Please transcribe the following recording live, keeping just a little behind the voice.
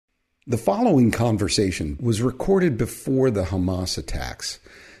The following conversation was recorded before the Hamas attacks,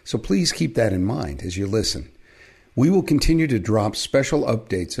 so please keep that in mind as you listen. We will continue to drop special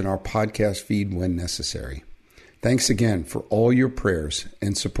updates in our podcast feed when necessary. Thanks again for all your prayers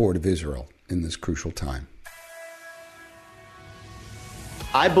and support of Israel in this crucial time.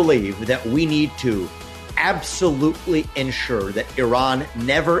 I believe that we need to absolutely ensure that Iran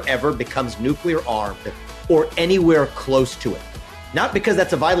never, ever becomes nuclear armed or anywhere close to it. Not because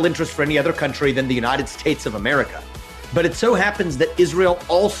that's a vital interest for any other country than the United States of America, but it so happens that Israel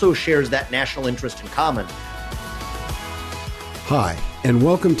also shares that national interest in common. Hi, and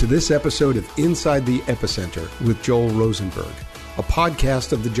welcome to this episode of Inside the Epicenter with Joel Rosenberg, a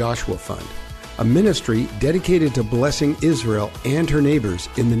podcast of the Joshua Fund, a ministry dedicated to blessing Israel and her neighbors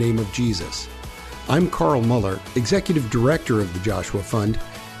in the name of Jesus. I'm Carl Muller, Executive Director of the Joshua Fund,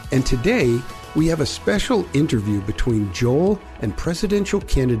 and today we have a special interview between Joel and presidential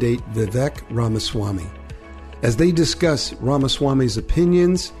candidate Vivek Ramaswamy as they discuss Ramaswamy's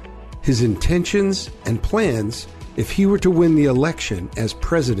opinions, his intentions, and plans if he were to win the election as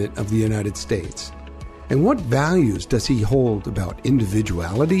President of the United States. And what values does he hold about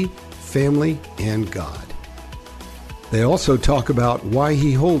individuality, family, and God? They also talk about why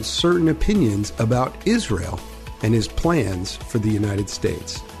he holds certain opinions about Israel and his plans for the United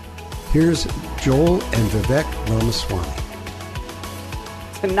States. Here's Joel and Vivek Ramaswamy.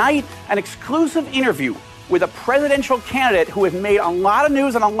 Tonight, an exclusive interview with a presidential candidate who has made a lot of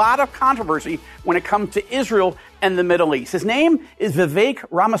news and a lot of controversy when it comes to Israel and the Middle East. His name is Vivek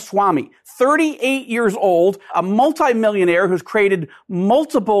Ramaswamy, 38 years old, a multimillionaire who's created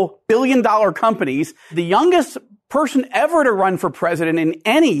multiple billion-dollar companies, the youngest person ever to run for president in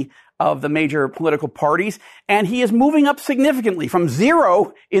any of the major political parties, and he is moving up significantly from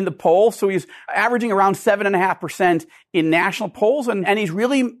zero in the polls, so he's averaging around 7.5% in national polls, and he's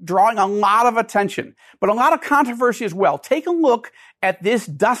really drawing a lot of attention, but a lot of controversy as well. Take a look at this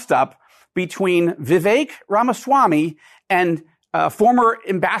dust-up between Vivek Ramaswamy and former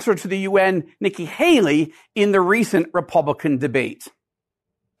ambassador to the UN, Nikki Haley, in the recent Republican debate.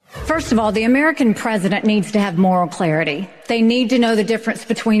 First of all, the American president needs to have moral clarity. They need to know the difference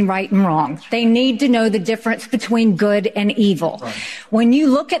between right and wrong. They need to know the difference between good and evil. Right. When you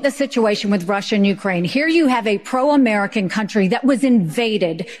look at the situation with Russia and Ukraine, here you have a pro-American country that was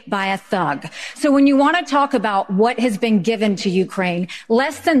invaded by a thug. So when you want to talk about what has been given to Ukraine,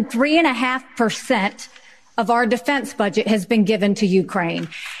 less than 3.5% of our defense budget has been given to Ukraine.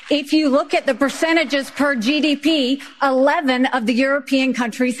 If you look at the percentages per GDP, 11 of the European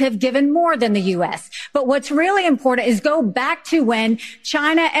countries have given more than the U.S. But what's really important is go back to when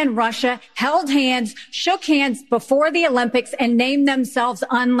China and Russia held hands, shook hands before the Olympics, and named themselves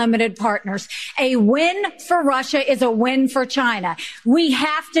unlimited partners. A win for Russia is a win for China. We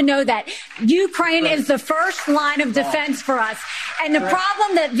have to know that. Ukraine is the first line of defense for us. And the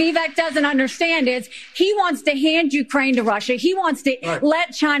problem that Vivek doesn't understand is he wants to hand Ukraine to Russia. He wants to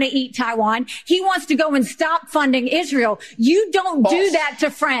let China eat Taiwan. He wants to go and stop funding Israel. You don't do that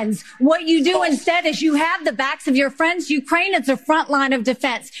to friends. What you do instead is you have the backs of your friends. Ukraine is the front line of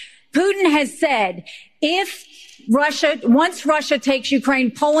defense. Putin has said, once Russia takes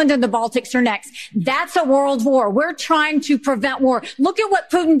Ukraine, Poland and the Baltics are next. That's a world war. We're trying to prevent war. Look at what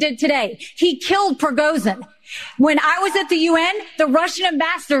Putin did today. He killed Prigozhin. When I was at the UN, the Russian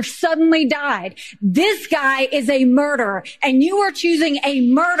ambassador suddenly died. This guy is a murderer, and you are choosing a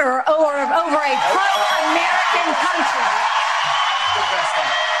murderer over a pro-American country.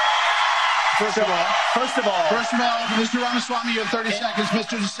 First of all, Mr. Ramaswamy, you have 30 seconds.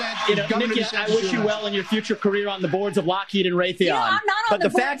 Mr. DeSantis, Nikki, I wish you well in your future career on the boards of Lockheed and Raytheon. I'm not on the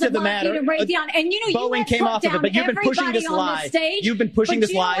boards of Lockheed and Raytheon. And Boeing came off of it, but you've been pushing this lie. You've been pushing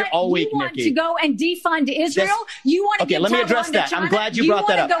this lie all week, Nikki. You want to go and defund Israel? You want to give Let me address that. I'm glad you brought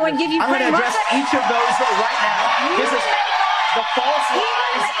that up. I'm going to address each of those right now. This is the false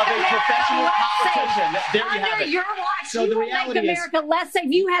lies of a professional politician. There you have it. Your watch, so the reality make America less safe.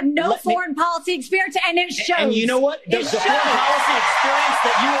 You have no foreign policy experience, and it shows. And you know what? The foreign policy experience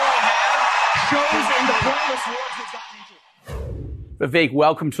that you all have shows in the pointless wars we've gotten into. Vivek,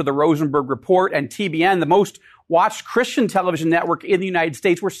 welcome to the Rosenberg Report and TBN, the most watched Christian television network in the United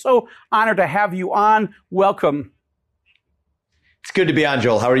States. We're so honored to have you on. Welcome. It's good to be on,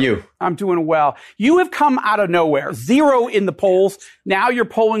 Joel. How are you? I'm doing well. You have come out of nowhere, zero in the polls. Now you're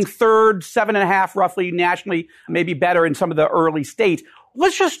polling third, 7.5 roughly nationally, maybe better in some of the early states.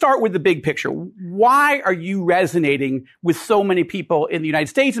 Let's just start with the big picture. Why are you resonating with so many people in the United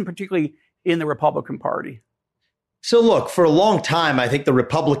States and particularly in the Republican Party? So look, for a long time, I think the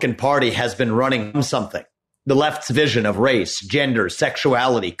Republican Party has been running something. the left's vision of race, gender,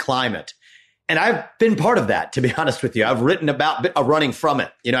 sexuality, climate. And I've been part of that, to be honest with you. I've written about running from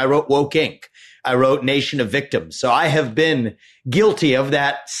it. I wrote Woke Inc. I wrote Nation of Victims. So I have been guilty of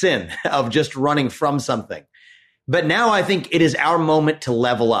that sin of just running from something. But now I think it is our moment to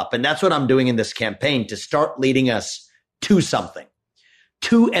level up. And that's what I'm doing in this campaign, to start leading us to something,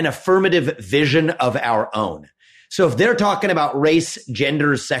 to an affirmative vision of our own. So if they're talking about race,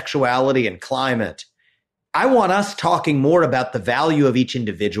 gender, sexuality, and climate, I want us talking more about the value of each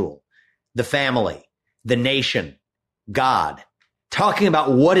individual, the family, the nation, God, talking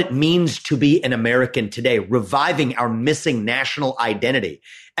about what it means to be an American today, reviving our missing national identity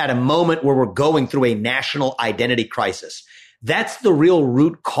at a moment where we're going through a national identity crisis. That's the real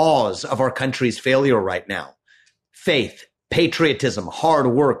root cause of our country's failure right now. Faith, patriotism, hard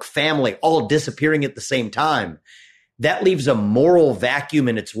work, family, all disappearing at the same time. That leaves a moral vacuum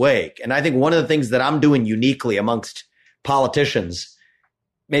in its wake. And I think one of the things that I'm doing uniquely amongst politicians,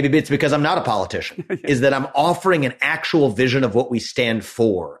 maybe it's because I'm not a politician, is that I'm offering an actual vision of what we stand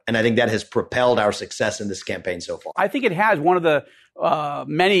for. And I think that has propelled our success in this campaign so far. I think it has. One of the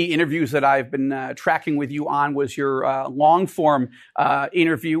many interviews that I've been tracking with you on was your long-form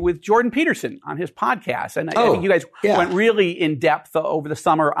interview with Jordan Peterson on his podcast. And I think you guys went really in depth over the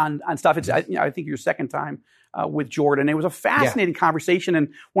summer on stuff. It's, I think your second time with Jordan. It was a fascinating conversation, and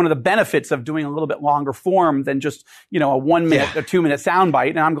one of the benefits of doing a little bit longer form than just, a 1 minute or 2 minute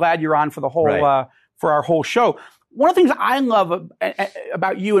soundbite. And I'm glad you're on for the whole, for our whole show. One of the things I love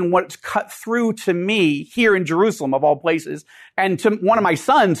about you and what's cut through to me here in Jerusalem, of all places, and to one of my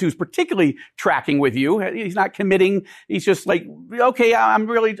sons who's particularly tracking with you, he's not committing. He's just like, okay,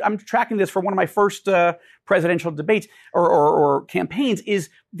 I'm tracking this for one of my first presidential debates or campaigns, is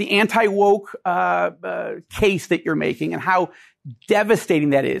the anti-woke case that you're making and how devastating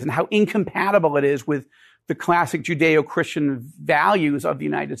that is and how incompatible it is with the classic Judeo-Christian values of the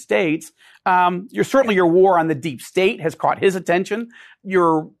United States. Your war on the deep state has caught his attention.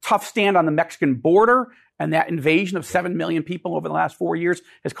 Your tough stand on the Mexican border and that invasion of 7 million people over the last 4 years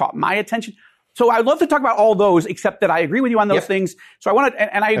has caught my attention. So I'd love to talk about all those, except that I agree with you on those things. So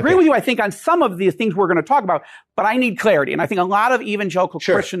and I agree with you, I think, on some of the things we're going to talk about, but I need clarity. And I think a lot of evangelical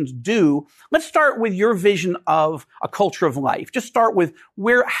Christians do. Let's start with your vision of a culture of life. Just start with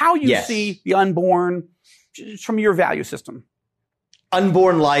how you see the unborn from your value system.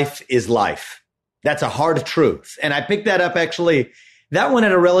 Unborn life is life. That's a hard truth. And I picked that up, actually, that one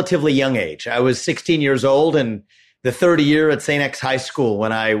at a relatively young age. I was 16 years old, and the 30 year at St. X High School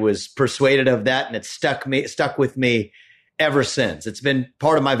when I was persuaded of that, and it stuck with me ever since. It's been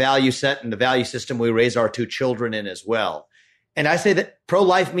part of my value set and the value system we raise our 2 children in as well. And I say that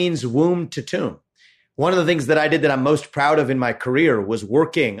pro-life means womb to tomb. One of the things that I did that I'm most proud of in my career was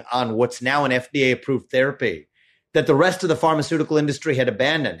working on what's now an FDA-approved therapy that the rest of the pharmaceutical industry had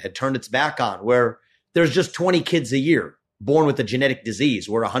abandoned, had turned its back on, where there's just 20 kids a year born with a genetic disease,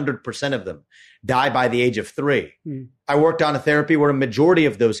 where 100% of them die by the age of 3. I worked on a therapy where a majority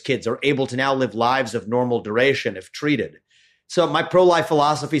of those kids are able to now live lives of normal duration if treated. So my pro-life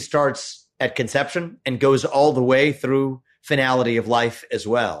philosophy starts at conception and goes all the way through finality of life as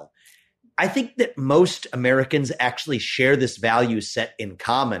well. I think that most Americans actually share this value set in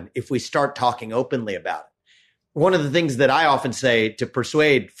common if we start talking openly about it. One of the things that I often say to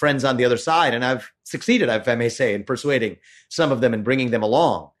persuade friends on the other side, and I've succeeded, if I may say, in persuading some of them and bringing them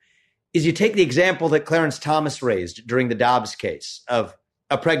along, is you take the example that Clarence Thomas raised during the Dobbs case of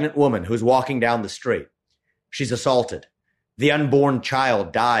a pregnant woman who's walking down the street. She's assaulted. The unborn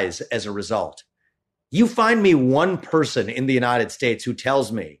child dies as a result. You find me one person in the United States who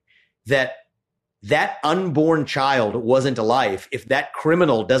tells me that that unborn child wasn't alive if that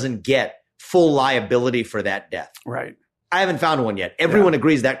criminal doesn't get full liability for that death. Right. I haven't found one yet. Everyone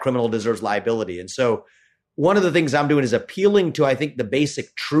agrees that criminal deserves liability. And so one of the things I'm doing is appealing to, I think, the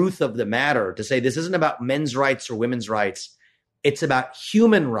basic truth of the matter, to say this isn't about men's rights or women's rights. It's about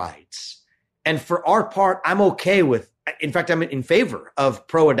human rights. And for our part, I'm okay with, in fact, I'm in favor of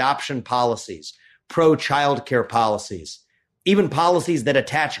pro-adoption policies, pro-childcare policies, even policies that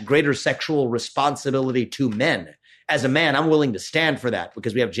attach greater sexual responsibility to men. As a man, I'm willing to stand for that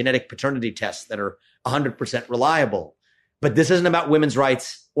because we have genetic paternity tests that are 100% reliable. But this isn't about women's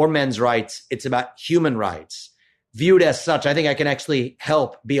rights or men's rights. It's about human rights. Viewed as such, I think I can actually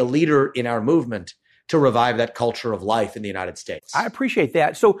help be a leader in our movement to revive that culture of life in the United States. I appreciate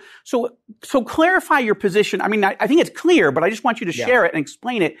that. So clarify your position. I mean, I think it's clear, but I just want you to share it and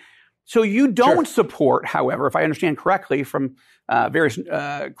explain it. So you don't support, however, if I understand correctly from various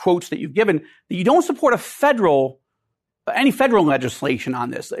quotes that you've given, that you don't support a federal any federal legislation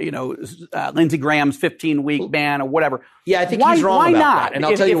on this, Lindsey Graham's 15-week ban or whatever. Yeah, I think he's wrong about that. And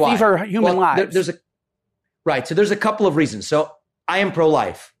I'll tell you why. These are human lives. So there's a couple of reasons. So I am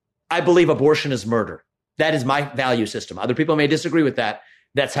pro-life. I believe abortion is murder. That is my value system. Other people may disagree with that.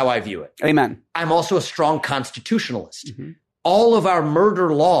 That's how I view it. Amen. I'm also a strong constitutionalist. Mm-hmm. All of our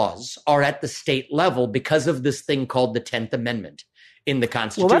murder laws are at the state level because of this thing called the 10th Amendment in the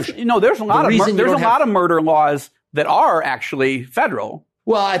Constitution. Well, there's a lot of murder laws that are actually federal.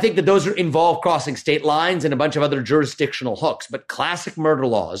 Well, I think that those involve crossing state lines and a bunch of other jurisdictional hooks. But classic murder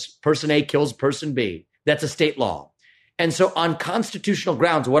laws, person A kills person B, that's a state law. And so on constitutional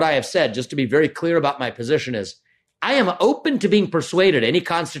grounds, what I have said, just to be very clear about my position, is I am open to being persuaded, any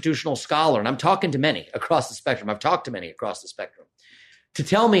constitutional scholar, and I'm talking to many across the spectrum, I've talked to many across the spectrum, to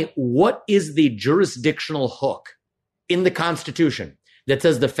tell me what is the jurisdictional hook in the Constitution that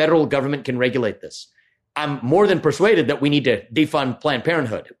says the federal government can regulate this. I'm more than persuaded that we need to defund Planned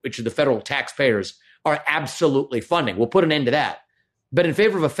Parenthood, which the federal taxpayers are absolutely funding. We'll put an end to that. But in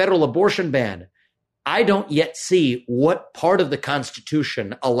favor of a federal abortion ban, I don't yet see what part of the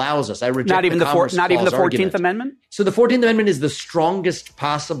Constitution allows us. I reject not even the 14th Amendment. So the 14th Amendment is the strongest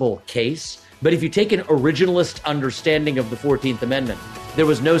possible case. But if you take an originalist understanding of the 14th Amendment, there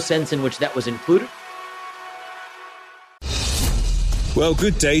was no sense in which that was included. Well,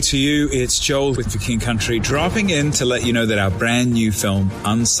 good day to you. It's Joel with The King Country, dropping in to let you know that our brand new film,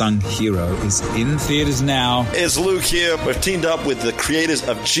 Unsung Hero, is in theaters now. It's Luke here. We've teamed up with the creators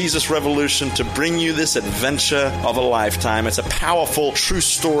of Jesus Revolution to bring you this adventure of a lifetime. It's a powerful, true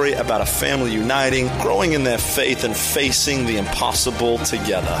story about a family uniting, growing in their faith, and facing the impossible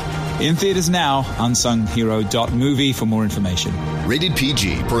together. In theaters now, unsunghero.movie for more information. Rated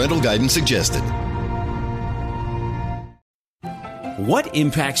PG. Parental guidance suggested. What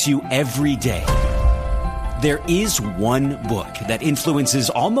impacts you every day? There is one book that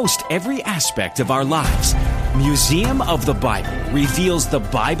influences almost every aspect of our lives. Museum of the Bible reveals the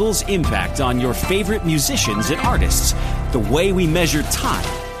Bible's impact on your favorite musicians and artists, the way we measure time,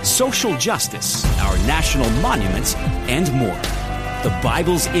 social justice, our national monuments, and more. The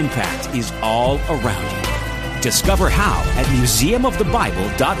Bible's impact is all around you. Discover how at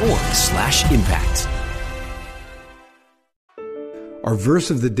museumofthebible.org/impact. Our verse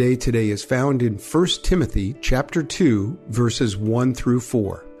of the day today is found in 1 Timothy chapter 2, verses 1 through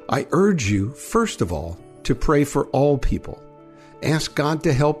 4. I urge you, first of all, to pray for all people. Ask God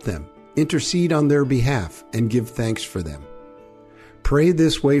to help them, intercede on their behalf, and give thanks for them. Pray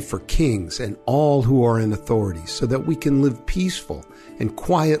this way for kings and all who are in authority, so that we can live peaceful and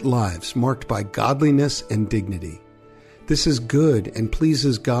quiet lives marked by godliness and dignity. This is good and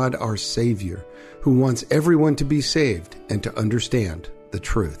pleases God our Savior, who wants everyone to be saved and to understand the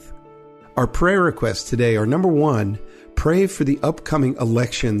truth. Our prayer requests today are, number one, pray for the upcoming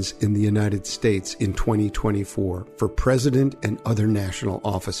elections in the United States in 2024 for president and other national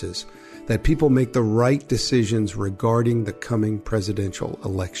offices, that people make the right decisions regarding the coming presidential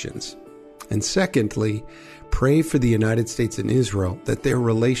elections. And secondly, pray for the United States and Israel that their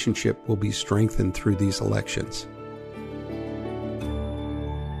relationship will be strengthened through these elections.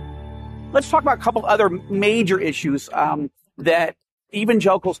 Let's talk about a couple other major issues that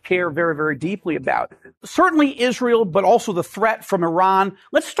evangelicals care very, very deeply about. Certainly Israel, but also the threat from Iran.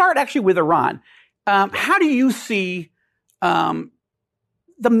 Let's start actually with Iran. How do you see the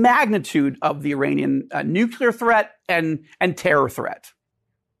magnitude of the Iranian nuclear threat and terror threat?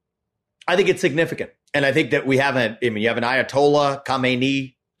 I think it's significant. And I think that you have an Ayatollah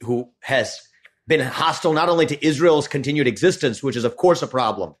Khamenei who has been hostile not only to Israel's continued existence, which is of course a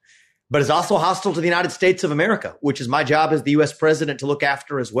problem, but is also hostile to the United States of America, which is my job as the U.S. president to look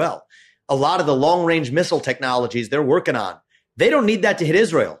after as well. A lot of the long-range missile technologies they're working on, they don't need that to hit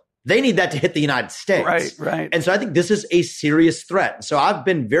Israel. They need that to hit the United States. Right. And so I think this is a serious threat. So I've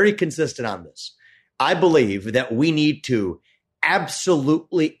been very consistent on this. I believe that we need to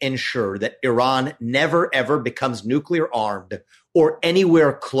absolutely ensure that Iran never, ever becomes nuclear armed or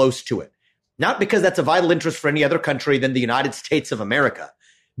anywhere close to it. Not because that's a vital interest for any other country than the United States of America,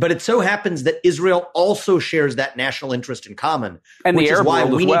 but it so happens that Israel also shares that national interest in common, and which is why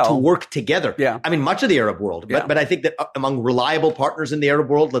we need to work together. Yeah. I mean, much of the Arab world, but I think that among reliable partners in the Arab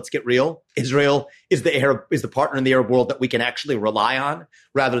world, let's get real, Israel is the partner in the Arab world that we can actually rely on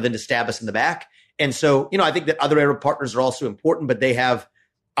rather than to stab us in the back. And so, I think that other Arab partners are also important, but they have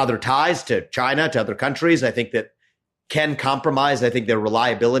other ties to China, to other countries. I think that can compromise, their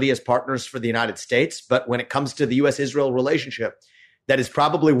reliability as partners for the United States. But when it comes to the U.S.-Israel relationship, that is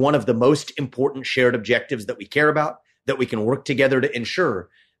probably one of the most important shared objectives that we care about, that we can work together to ensure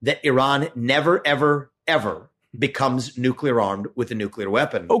that Iran never, ever, ever becomes nuclear armed with a nuclear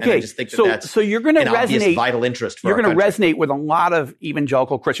weapon. Okay, and I just think that's you're going to resonate vital interest for you're going to resonate with a lot of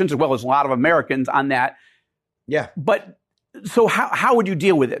evangelical Christians as well as a lot of Americans on that. Yeah. But so how would you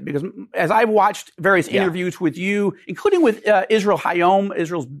deal with it? Because as I've watched various interviews with you, including with Israel Hayom,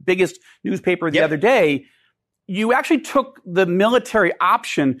 Israel's biggest newspaper the other day, you actually took the military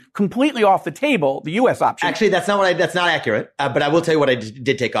option completely off the table, the U.S. option. Actually, that's not accurate. But I will tell you what I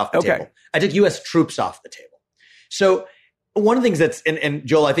did take off the table. I took U.S. troops off the table. So one of the things and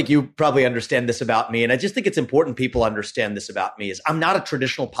Joel, I think you probably understand this about me, and I just think it's important people understand this about me, is I'm not a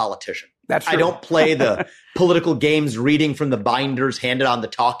traditional politician. That's true. I don't play the political games reading from the binders handed on the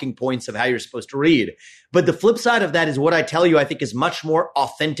talking points of how you're supposed to read. But the flip side of that is what I tell you, I think, is much more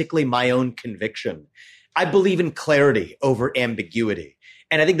authentically my own conviction. I believe in clarity over ambiguity.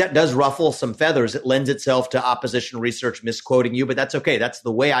 And I think that does ruffle some feathers. It lends itself to opposition research misquoting you, but that's okay. That's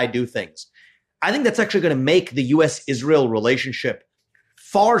the way I do things. I think that's actually going to make the U.S.-Israel relationship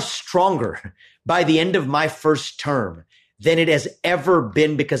far stronger by the end of my first term than it has ever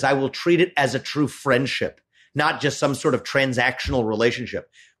been, because I will treat it as a true friendship, not just some sort of transactional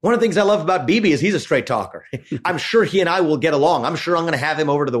relationship. One of the things I love about Bibi is he's a straight talker. I'm sure he and I will get along. I'm sure I'm going to have him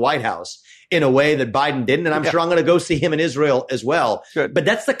over to the White House in a way that Biden didn't. And I'm sure I'm going to go see him in Israel as well. Good. But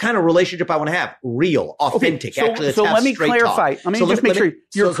that's the kind of relationship I want to have. Real, authentic. Okay, actually, so let me clarify. Talk. Let me just make sure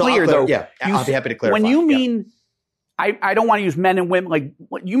you're clear, though. Yeah, I'll be happy to clarify. When you mean, I don't want to use men and women, like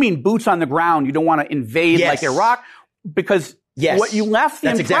you mean boots on the ground. You don't want to invade like Iraq, because what you left the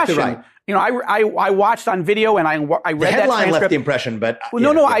that's impression. Exactly right. You know, I watched on video and I read that transcript. The headline left the impression, but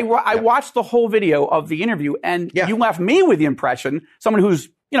I watched the whole video of the interview, and you left me with the impression, someone who's,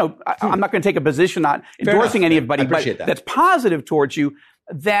 I'm not going to take a position on endorsing anybody, but that's positive towards you,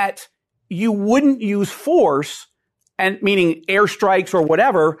 that you wouldn't use force, and meaning airstrikes or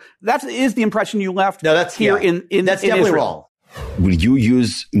whatever. That is the impression you left here in that's definitely Israel. wrong. Will you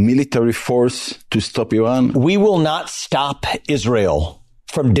use military force to stop Iran? We will not stop Israel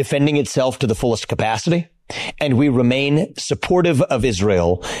from defending itself to the fullest capacity, and we remain supportive of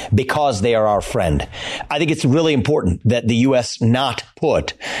Israel because they are our friend. I think it's really important that the U.S. not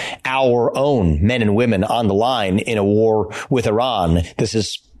put our own men and women on the line in a war with Iran. This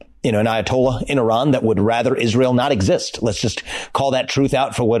is an Ayatollah in Iran that would rather Israel not exist. Let's just call that truth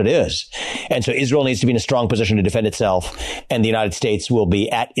out for what it is. And so Israel needs to be in a strong position to defend itself, and the United States will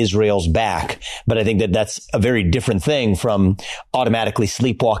be at Israel's back. But I think that that's a very different thing from automatically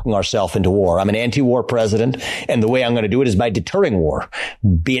sleepwalking ourselves into war. I'm an anti-war president, and the way I'm going to do it is by deterring war,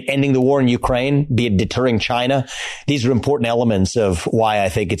 be it ending the war in Ukraine, be it deterring China. These are important elements of why I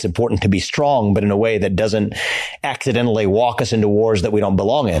think it's important to be strong, but in a way that doesn't accidentally walk us into wars that we don't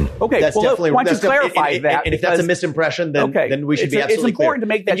belong in. Okay, that's definitely. Why don't you clarify that? And if that's a misimpression, then we should be absolutely clear. It's important to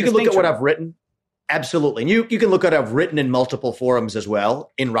make that distinction. You can look at what I've written. Absolutely. And you can look at what I've written in multiple forums as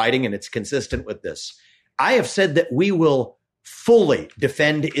well, in writing, and it's consistent with this. I have said that we will fully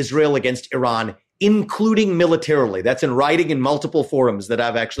defend Israel against Iran, including militarily. That's in writing in multiple forums that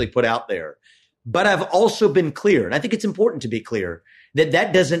I've actually put out there. But I've also been clear, and I think it's important to be clear,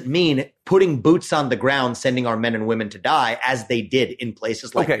 that doesn't mean putting boots on the ground, sending our men and women to die, as they did in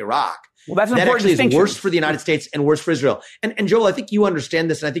places like Iraq. Well, that's an that important actually is worse for the United States and worse for Israel. And Joel, I think you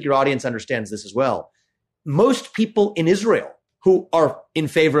understand this, and I think your audience understands this as well. Most people in Israel who are in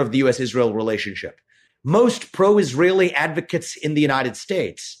favor of the U.S.-Israel relationship, most pro-Israeli advocates in the United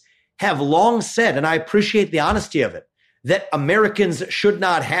States have long said, and I appreciate the honesty of it, that Americans should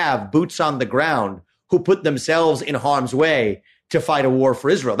not have boots on the ground who put themselves in harm's way to fight a war for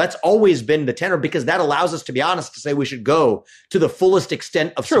Israel. That's always been the tenor, because that allows us to be honest, to say we should go to the fullest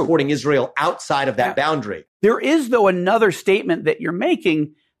extent of supporting Israel outside of that boundary. There is, though, another statement that you're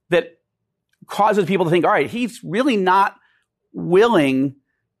making that causes people to think, all right, he's really not willing,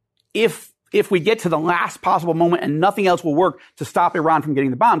 if we get to the last possible moment and nothing else will work, to stop Iran from getting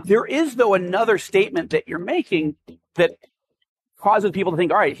the bomb. There is, though, another statement that you're making that causes people to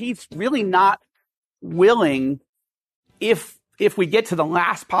think, all right, he's really not willing, if we get to the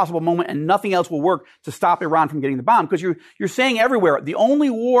last possible moment and nothing else will work, to stop Iran from getting the bomb. Because you're saying everywhere, the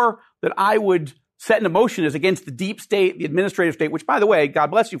only war that I would set into motion is against the deep state, the administrative state, which, by the way, God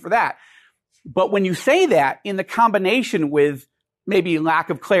bless you for that. But when you say that in the combination with maybe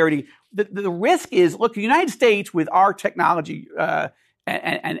lack of clarity, the risk is, look, the United States with our technology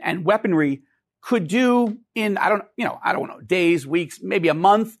and weaponry could do in, I don't know, days, weeks, maybe a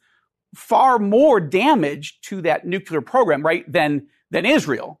month, far more damage to that nuclear program, right, than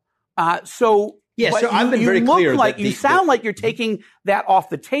Israel. So Yeah, but so I've been very clear. You sound like you're taking that off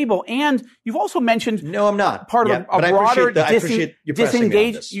the table. And you've also mentioned... No, I'm not. Part of a broader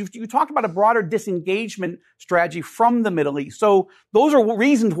disengagement. You talked about a broader disengagement strategy from the Middle East. So those are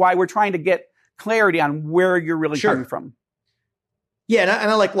reasons why we're trying to get clarity on where you're really coming from. Yeah,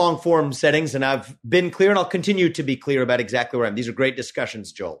 and I like long-form settings, and I've been clear, and I'll continue to be clear about exactly where I am. These are great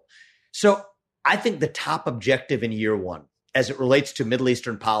discussions, Joel. So I think the top objective in year one, as it relates to Middle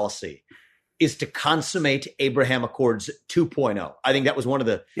Eastern policy, is to consummate Abraham Accords 2.0. I think that was one of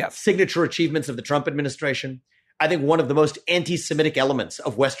the signature achievements of the Trump administration. I think one of the most anti-Semitic elements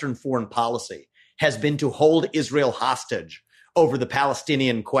of Western foreign policy has been to hold Israel hostage over the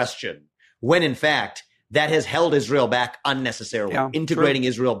Palestinian question, when in fact, that has held Israel back unnecessarily, integrating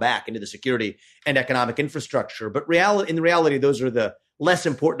Israel back into the security and economic infrastructure. But in reality, those are the less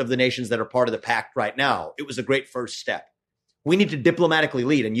important of the nations that are part of the pact right now. It was a great first step. We need to diplomatically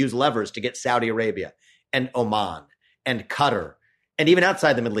lead and use levers to get Saudi Arabia and Oman and Qatar and even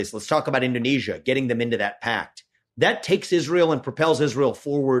outside the Middle East. Let's talk about Indonesia, getting them into that pact. That takes Israel and propels Israel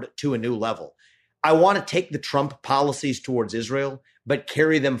forward to a new level. I want to take the Trump policies towards Israel, but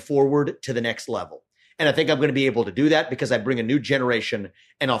carry them forward to the next level. And I think I'm going to be able to do that because I bring a new generation,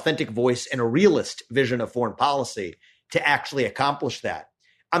 an authentic voice, and a realist vision of foreign policy to actually accomplish that.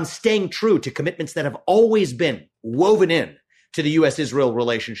 I'm staying true to commitments that have always been woven in to the U.S.-Israel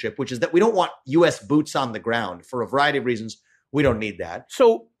relationship, which is that we don't want U.S. boots on the ground for a variety of reasons. We don't need that.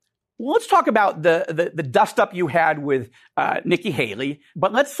 So let's talk about the dust-up you had with Nikki Haley,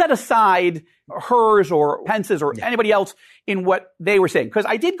 but let's set aside hers or Pence's or anybody else in what they were saying. Because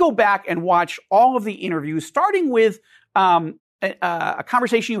I did go back and watch all of the interviews, starting with a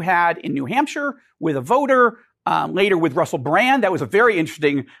conversation you had in New Hampshire with a voter, later with Russell Brand. That was a very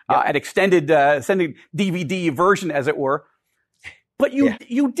interesting and extended sending DVD version, as it were. But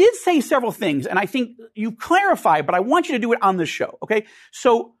you did say several things, and I think you clarified, but I want you to do it on the show, okay?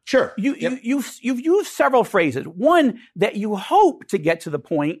 So sure, you've used several phrases. One, that you hope to get to the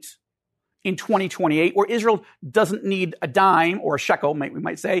point in 2028 where Israel doesn't need a dime or a shekel, we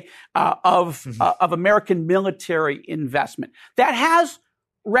might say, of American military investment. That has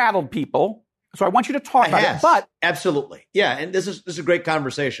rattled people. So I want you to talk about it. But absolutely. Yeah. And this is a great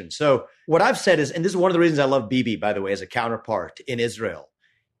conversation. So what I've said is, and this is one of the reasons I love Bibi, by the way, as a counterpart in Israel,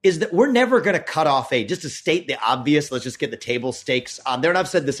 is that we're never going to cut off aid. Just to state the obvious, let's just get the table stakes on there. And I've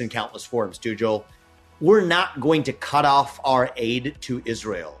said this in countless forums too, Joel. We're not going to cut off our aid to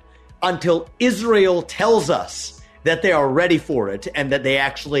Israel until Israel tells us that they are ready for it and that they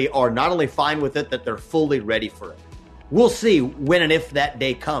actually are not only fine with it, that they're fully ready for it. We'll see when and if that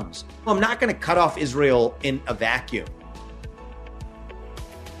day comes. I'm not going to cut off Israel in a vacuum.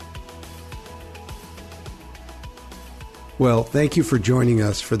 Well, thank you for joining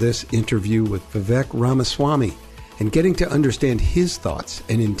us for this interview with Vivek Ramaswamy and getting to understand his thoughts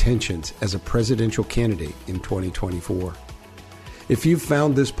and intentions as a presidential candidate in 2024. If you've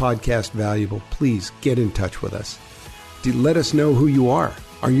found this podcast valuable, please get in touch with us. Let us know who you are.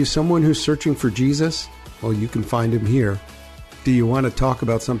 Are you someone who's searching for Jesus? Well, you can find him here. Do you want to talk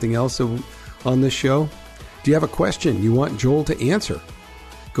about something else on this show? Do you have a question you want Joel to answer?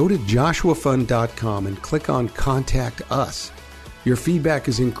 Go to joshuafund.com and click on Contact Us. Your feedback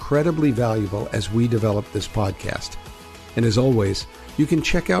is incredibly valuable as we develop this podcast. And as always, you can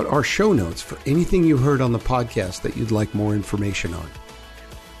check out our show notes for anything you heard on the podcast that you'd like more information on.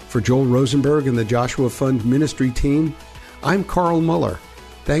 For Joel Rosenberg and the Joshua Fund Ministry team, I'm Carl Muller.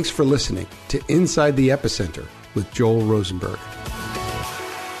 Thanks for listening to Inside the Epicenter with Joel Rosenberg.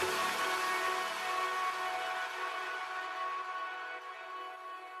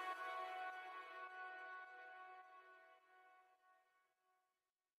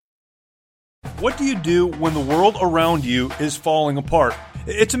 What do you do when the world around you is falling apart?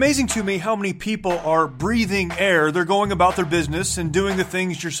 It's amazing to me how many people are breathing air. They're going about their business and doing the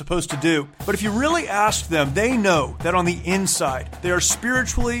things you're supposed to do. But if you really ask them, they know that on the inside, they are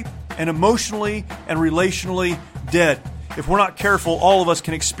spiritually and emotionally and relationally dead. If we're not careful, all of us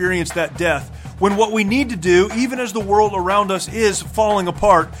can experience that death. When what we need to do, even as the world around us is falling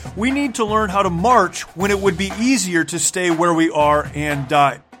apart, we need to learn how to march when it would be easier to stay where we are and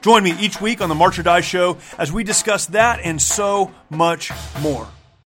die. Join me each week on the March or Die Show as we discuss that and so much more.